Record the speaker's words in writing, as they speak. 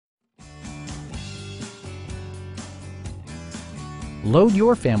Load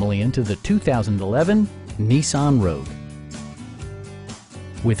your family into the 2011 Nissan Rogue.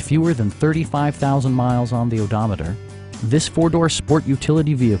 With fewer than 35,000 miles on the odometer, this four-door sport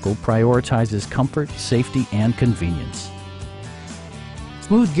utility vehicle prioritizes comfort, safety, and convenience.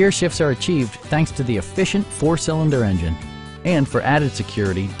 Smooth gear shifts are achieved thanks to the efficient four-cylinder engine. And for added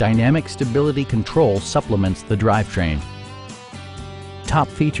security, dynamic stability control supplements the drivetrain. Top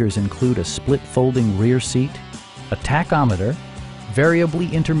features include a split folding rear seat, a tachometer, variably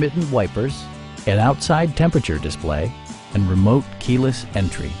intermittent wipers, an outside temperature display, and remote keyless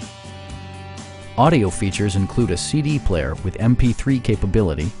entry. Audio features include a CD player with MP3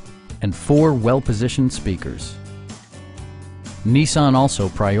 capability and 4 well-positioned speakers. Nissan also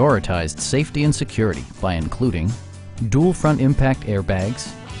prioritized safety and security by including dual front impact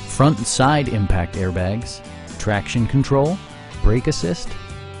airbags, front and side impact airbags, traction control, brake assist,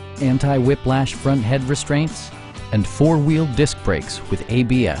 anti-whiplash front head restraints, and 4-wheel disc brakes with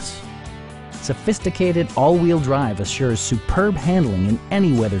ABS. Sophisticated all-wheel drive assures superb handling in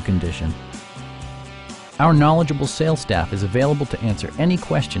any weather condition. Our knowledgeable sales staff is available to answer any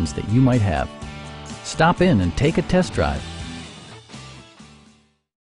questions that you might have. Stop in and take a test drive.